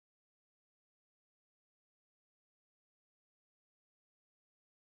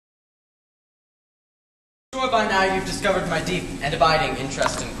sure by now you've discovered my deep and abiding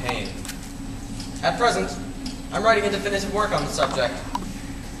interest in pain. At present, I'm writing a definitive work on the subject.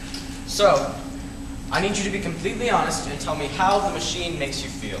 So, I need you to be completely honest and tell me how the machine makes you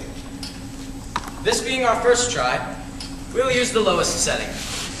feel. This being our first try, we'll use the lowest setting.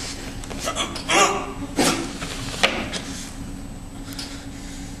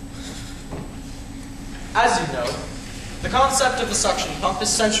 As you know, the concept of the suction pump is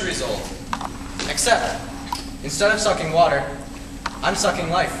centuries old. Except, instead of sucking water, I'm sucking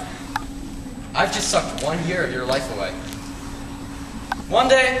life. I've just sucked 1 year of your life away. One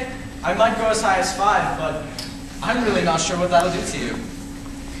day, I might go as high as 5, but I'm really not sure what that'll do to you.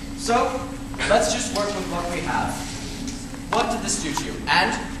 So, let's just work with what we have. What did this do to you?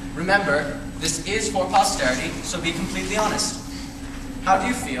 And, remember, this is for posterity, so be completely honest. How do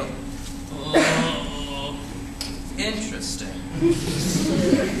you feel? Interesting.